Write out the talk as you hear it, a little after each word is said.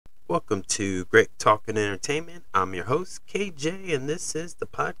Welcome to Great Talking Entertainment. I'm your host, KJ, and this is the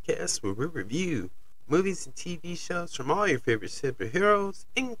podcast where we review movies and TV shows from all your favorite superheroes,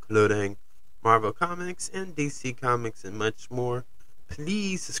 including Marvel Comics and DC Comics and much more.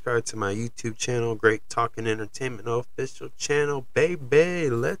 Please subscribe to my YouTube channel, Great Talking Entertainment official channel. Baby,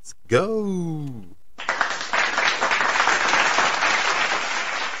 let's go!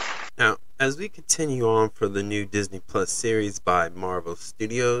 Now, as we continue on for the new Disney Plus series by Marvel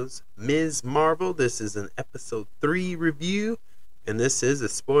Studios, Ms. Marvel, this is an episode 3 review, and this is a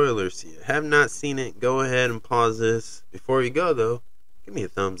spoiler, so you have not seen it, go ahead and pause this. Before you go, though, give me a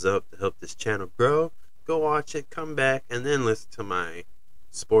thumbs up to help this channel grow. Go watch it, come back, and then listen to my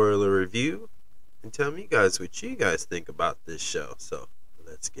spoiler review, and tell me guys what you guys think about this show. So,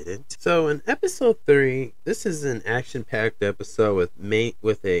 let's get into it. So, in episode 3, this is an action-packed episode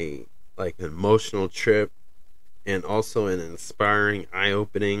with a an emotional trip and also an inspiring,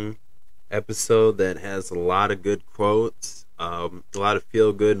 eye-opening episode that has a lot of good quotes, a lot of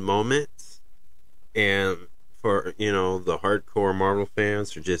feel-good moments, and for the hardcore Marvel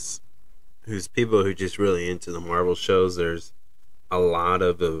fans or just people who just really into the Marvel shows, there's a lot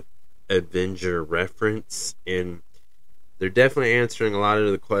of Avenger reference, and they're definitely answering a lot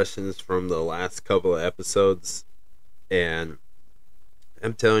of the questions from the last couple of episodes. And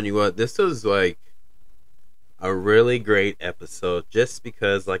I'm telling you what, this was like a really great episode just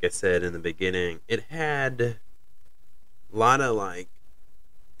because, like I said in the beginning, it had a lot of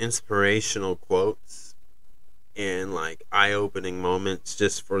inspirational quotes and eye-opening moments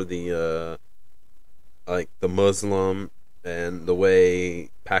just for the the Muslim and the way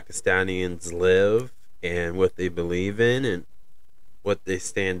Pakistanians live and what they believe in and what they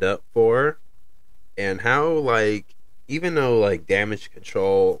stand up for, and how even though Damage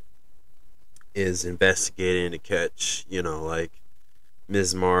Control is investigating to catch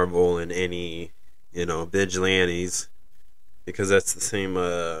Ms. Marvel and any vigilantes, because that's the same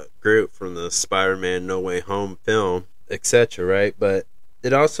group from the Spider-Man No Way Home film, etc., right? But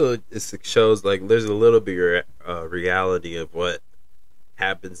it also shows there's a little bit of reality of what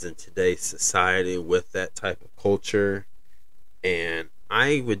happens in today's society with that type of culture. And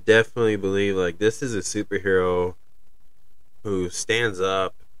I would definitely believe this is a superhero who stands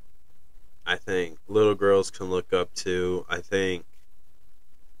up. I think little girls can look up to. I think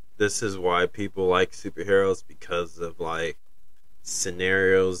this is why people like superheroes, because of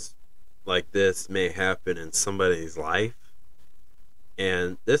scenarios like this may happen in somebody's life.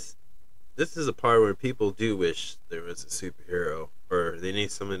 And this is a part where people do wish there was a superhero, or they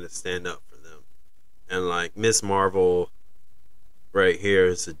need someone to stand up for them. And Miss Marvel right here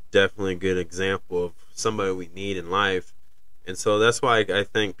is a definitely good example of somebody we need in life. And so that's why I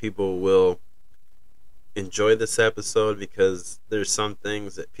think people will enjoy this episode, because there's some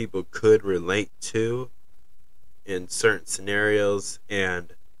things that people could relate to in certain scenarios.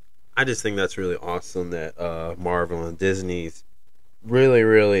 And I just think that's really awesome that Marvel and Disney's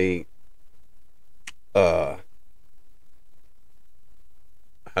really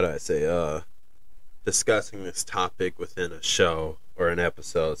discussing this topic within a show or an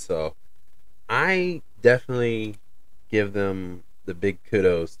episode. So I definitely give them the big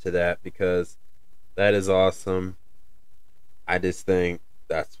kudos to that, because that is awesome. I just think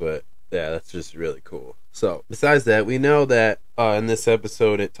that's just really cool. So besides that, we know that in this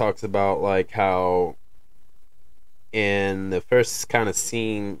episode it talks about how in the first kind of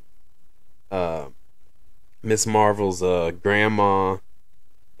scene, Miss Marvel's grandma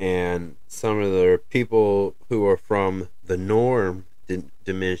and some of the people who are from the Norm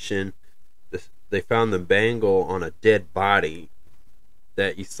dimension, they found the bangle on a dead body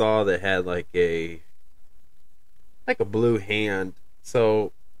that you saw that had a blue hand.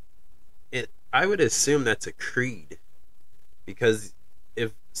 So I would assume that's a Creed, because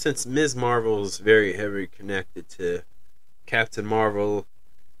since Ms. Marvel is very heavily connected to Captain Marvel,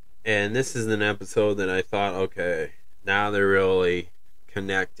 and this is an episode that I thought, okay, now they're really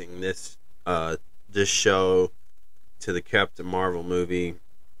connecting this show to the Captain Marvel movie.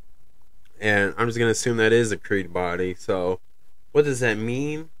 And I'm just going to assume that is a Creed body. So, what does that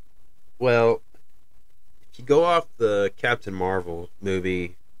mean? Well, if you go off the Captain Marvel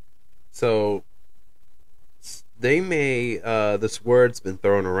movie, so they may, this word's been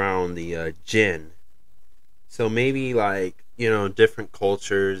thrown around, the Jinn. So maybe different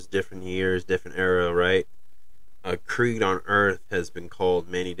cultures, different years, different era, right? A Creed on Earth has been called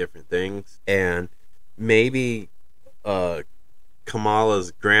many different things. And maybe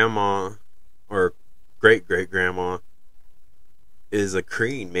Kamala's grandma or great-great-grandma is a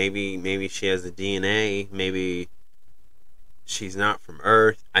Creed. Maybe she has the DNA. Maybe she's not from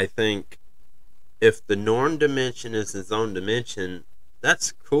Earth. I think if the Norn dimension is its own dimension,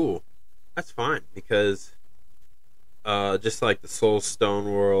 that's cool. That's fine, because just like the Soul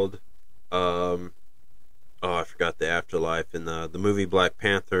Stone world, I forgot the afterlife in the movie Black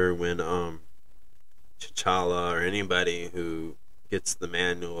Panther, when T'Challa or anybody who gets the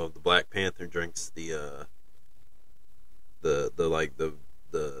manual of the Black Panther drinks the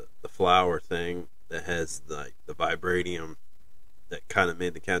flower thing that has like the vibranium that kind of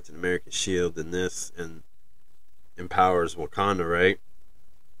made the Captain America shield in this and empowers Wakanda, right?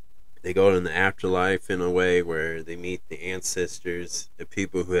 They go in the afterlife in a way where they meet the ancestors of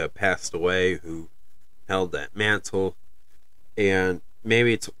people who have passed away who held that mantle, and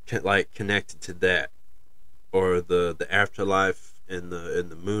maybe it's like connected to that, or the afterlife in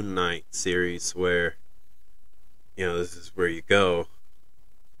the Moon Knight series, where this is where you go,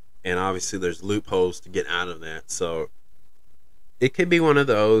 and obviously there's loopholes to get out of that. So it could be one of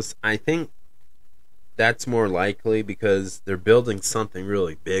those. I think that's more likely because they're building something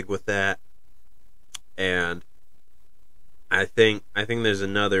really big with that, and I think there's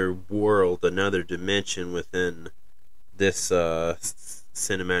another world, another dimension within this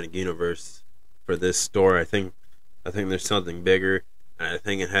cinematic universe for this story. I think there's something bigger, and I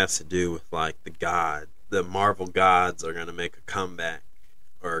think it has to do with like the Marvel gods are gonna make a comeback,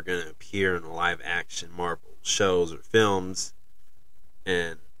 or are gonna appear in live action Marvel shows or films,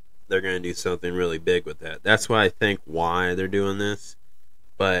 and they're gonna do something really big with that. That's why I think why they're doing this.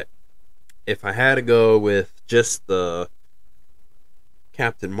 But if I had to go with just the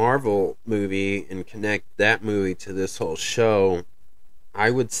Captain Marvel movie and connect that movie to this whole show,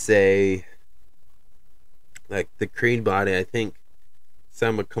 I would say like the Creed body. I think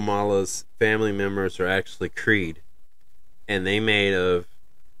some of Kamala's family members are actually Creed, and they may have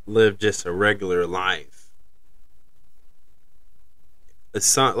lived just a regular life.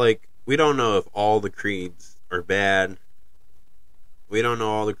 It's not like, we don't know if all the Creeds are bad. We don't know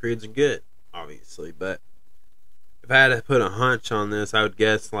all the Creeds are good, obviously, but if I had to put a hunch on this, I would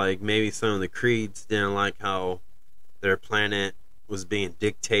guess like maybe some of the Creeds didn't like how their planet was being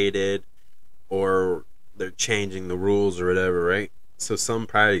dictated, or they're changing the rules or whatever, right? So some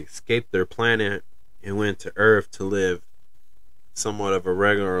probably escaped their planet and went to Earth to live somewhat of a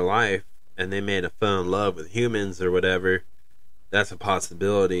regular life, and they may have fell in love with humans or whatever. That's a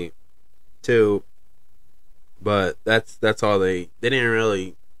possibility too. But that's all they didn't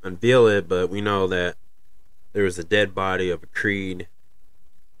really unveil it, but we know that there was a dead body of a Creed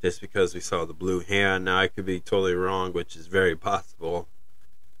just because we saw the blue hand. Now I could be totally wrong, which is very possible.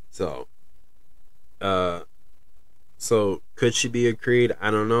 So could she be a Creed?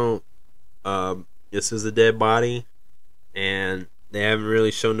 I don't know. This is a dead body, and they haven't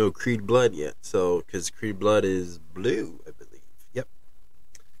really shown no Creed blood yet. So, because Creed blood is blue, I believe. Yep.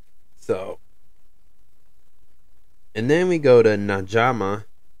 So, and then we go to Najama,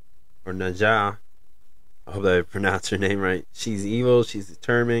 or Najah. I hope that I pronounced her name right. She's evil, she's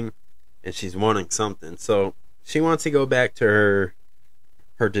determined, and she's wanting something. So, she wants to go back to her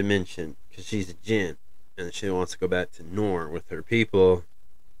dimension, because she's a jinn, and she wants to go back to Nor with her people.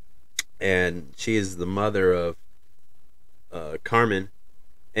 And she is the mother of Carmen,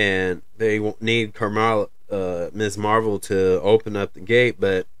 and they need Ms. Marvel to open up the gate,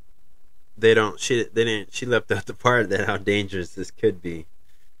 but they don't. She left out the part that how dangerous this could be.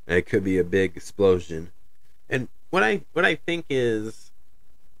 And it could be a big explosion. And what I think is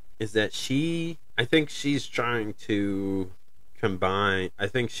that I think she's trying to combine. I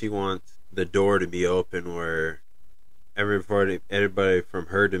think she wants the door to be open where everybody from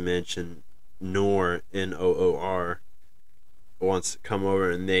her dimension, Noor, Noor, wants to come over,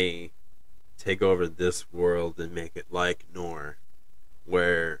 and they take over this world and make it like Noor,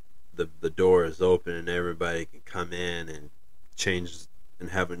 where the door is open and everybody can come in and change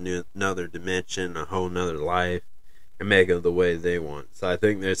and have another dimension, a whole nother life, and make it the way they want. So I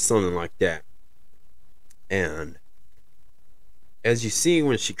think there's something like that. And as you see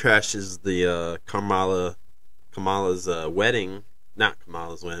when she crashes the Kamala's wedding, not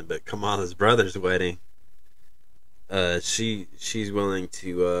Kamala's wedding, but Kamala's brother's wedding, she's willing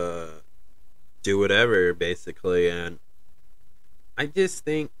to do whatever, basically. And I just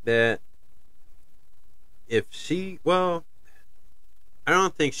think that if I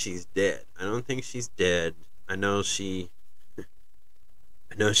don't think she's dead. I know she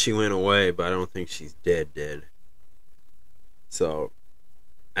went away, but I don't think she's dead. So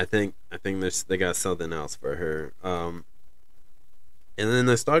I think they got something else for her. And then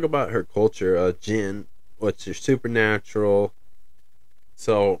let's talk about her culture. Jinn, what's your supernatural?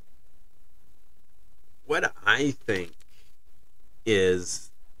 So what I think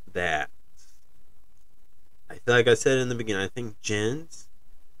is that I feel like I said in the beginning, I think gens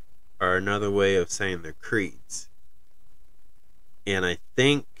are another way of saying they're creeds. And I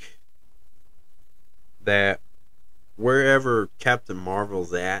think that wherever Captain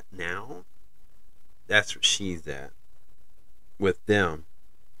Marvel's at now, that's where she's at with them.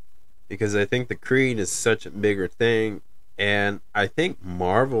 Because I think the Creed is such a bigger thing. And I think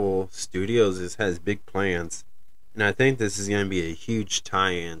Marvel Studios has big plans. And I think this is going to be a huge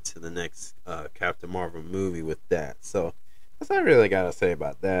tie-in to the next Captain Marvel movie with that. So that's all I really got to say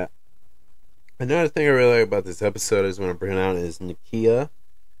about that. Another thing I really like about this episode is when I bring it out is Nakia.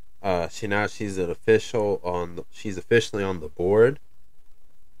 She's officially on the board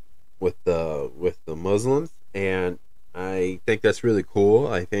with the Muslims, and I think that's really cool.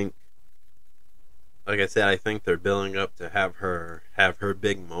 I think, like I said, I think they're building up to have her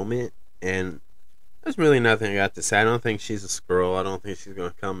big moment, and there's really nothing I got to say. I don't think she's a Skrull. I don't think she's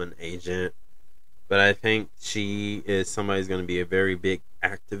going to become an agent, but I think she is somebody who's going to be a very big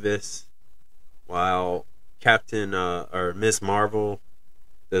activist. While Captain or Miss Marvel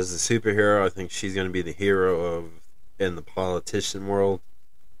is the superhero, I think she's going to be the hero in the politician world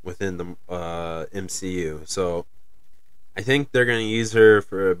within the MCU. So I think they're going to use her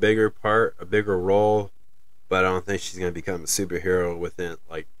for a bigger role, but I don't think she's going to become a superhero within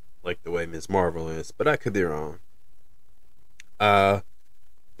like the way Miss Marvel is. But I could be wrong. The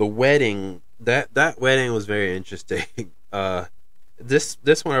wedding, that wedding was very interesting.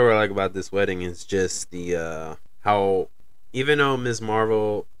 This one I really like about this wedding is just the how, even though Ms.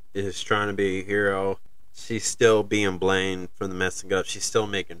 Marvel is trying to be a hero, she's still being blamed for the messing up. She's still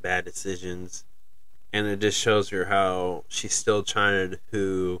making bad decisions, and it just shows her how she's still trying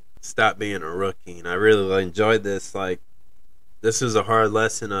to stop being a rookie. And I really enjoyed this. Like, this was a hard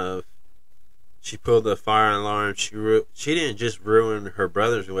lesson of, she pulled the fire alarm. She didn't just ruin her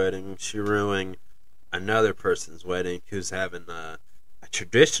brother's wedding. She ruined another person's wedding who's having a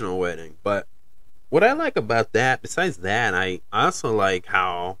traditional wedding. But what I like about that, besides that, I also like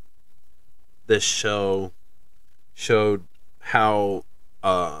how this show showed how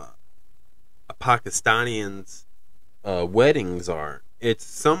Pakistanians' weddings are. It's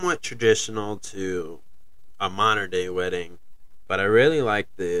somewhat traditional to a modern day wedding, but I really like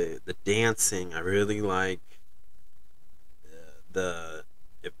the dancing. I really like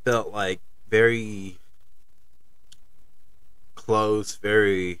it felt like very close,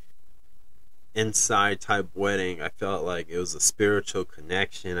 very inside type wedding. I felt like it was a spiritual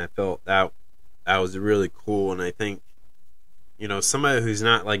connection. I felt that was really cool, and I think, somebody who's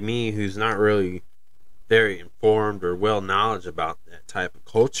not like me, who's not really very informed or well knowledge about that type of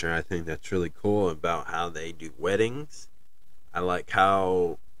culture, I think that's really cool about how they do weddings. I like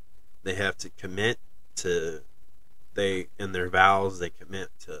how they have to commit to, in their vows they commit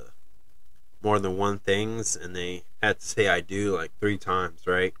to more than one things, and they had to say I do like 3 times,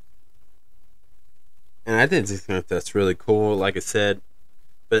 right? And I think that's really cool, like I said.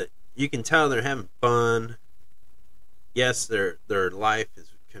 But you can tell they're having fun. Yes, their life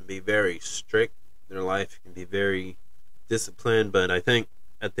can be very strict. Their life can be very disciplined, but I think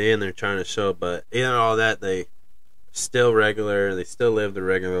at the end they're trying to show, but in all that, they still regular. They still live their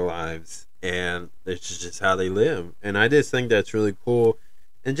regular lives, and it's just how they live. And I just think that's really cool.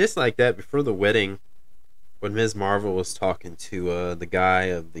 And just like that, before the wedding, when Ms. Marvel was talking to the guy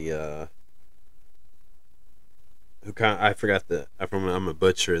of the I forgot I'm a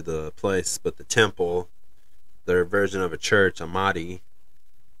butcher the place, but the temple, their version of a church, Ahmadi.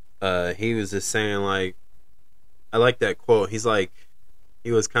 He was just saying, like, I like that quote. He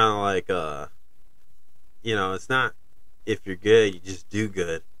was kind of like, it's not if you're good, you just do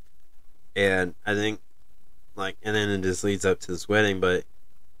good. And I think, like, and then it just leads up to this wedding, but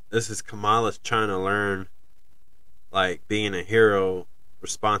this is Kamala trying to learn, like, being a hero,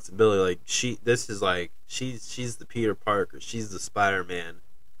 responsibility. Like, she's the Peter Parker, she's the Spider-Man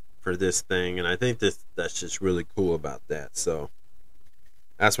for this thing, and I think that's just really cool about that. So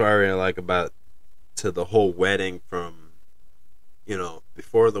that's what I really like about to the whole wedding, from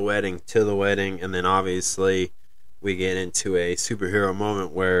before the wedding to the wedding, and then obviously we get into a superhero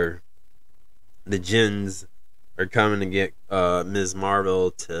moment where the Jinns are coming to get Ms.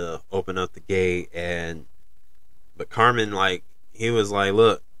 Marvel to open up the gate, but Carmen, like, he was like,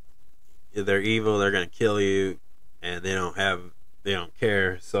 look, if they're evil, they're gonna kill you, and they don't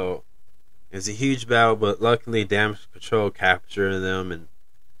care. So it's a huge battle, but luckily Damage Control captured them, and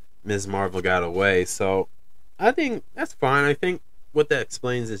Ms. Marvel got away. So I think that's fine. I think what that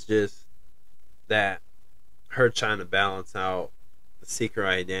explains is just that her trying to balance out the secret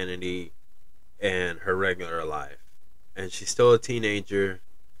identity and her regular life. and she's still a teenager,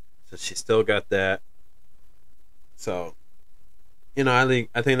 so she still got that. So, I think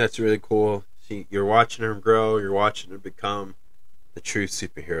that's really cool. You're watching her grow, you're watching her become the true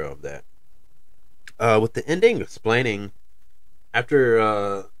superhero of that. With the ending explaining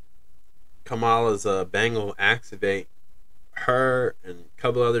after Kamala's bangle activate, her and a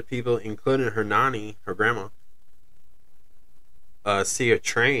couple other people, including her nanny, her grandma, see a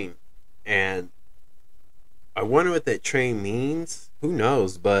train, and I wonder what that train means. Who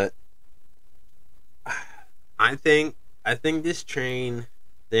knows? But I think this train,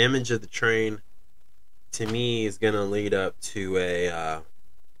 the image of the train, to me is gonna lead up to a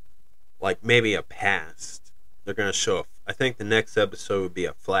like maybe a past. They're gonna show. I think the next episode would be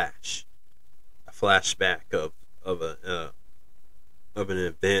a flashback of an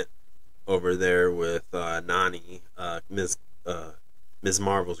event over there with Nani, Ms.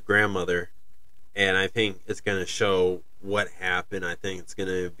 Marvel's grandmother, and I think it's gonna show what happened. I think it's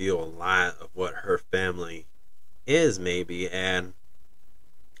gonna reveal a lot of what her family is, maybe, and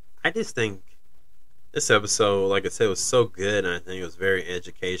I just think this episode, like I said, was so good, and I think it was very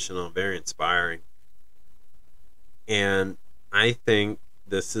educational, very inspiring. And I think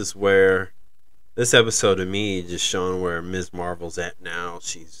this is where this episode to me just showing where Ms. Marvel's at now.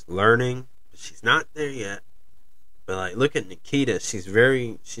 She's learning, but she's not there yet. But like, look at Nikita. She's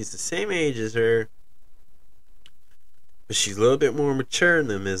the same age as her, but she's a little bit more mature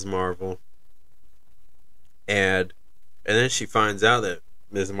than Ms. Marvel. And then she finds out that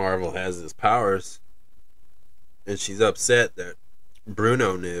Ms. Marvel has his powers, and she's upset that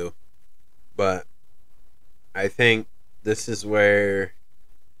Bruno knew. But I think this is where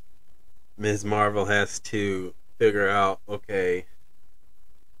Ms. Marvel has to figure out, okay,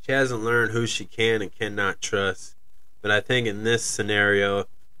 she hasn't learned who she can and cannot trust. But I think in this scenario,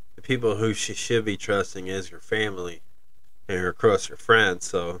 the people who she should be trusting is her family and her closer friends.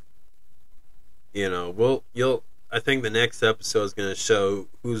 So, I think the next episode is going to show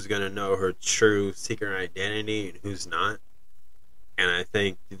who's going to know her true secret identity and who's not. And I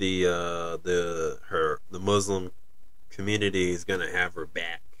think the Muslim community is going to have her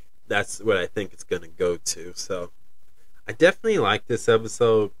back. That's what I think it's going to go to. So I definitely like this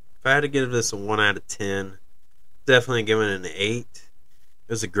episode. If I had to give this a 1 out of 10, definitely giving it an 8. It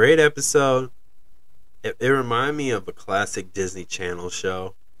was a great episode. It reminded me of a classic Disney Channel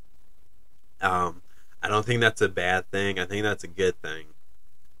show. I don't think that's a bad thing. I think that's a good thing.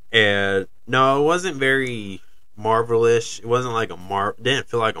 And no, it wasn't very Marvel-ish. It wasn't like it didn't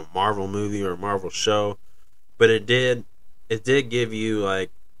feel like a Marvel movie or a Marvel show, but it did give you, like,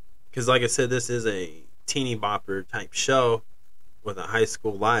 because like I said, this is a teeny bopper type show with a high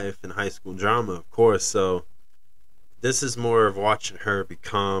school life and high school drama, of course. So this is more of watching her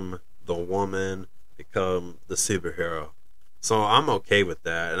become the woman, become the superhero. So I'm okay with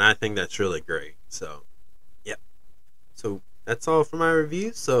that, and I think that's really great. So, yeah. So that's all for my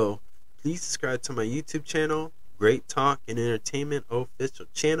review. So please subscribe to my YouTube channel, Great Talk and Entertainment official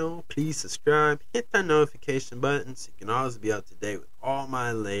channel. Please subscribe, hit that notification button so you can always be up to date with all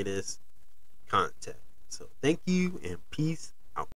my latest content. So thank you and peace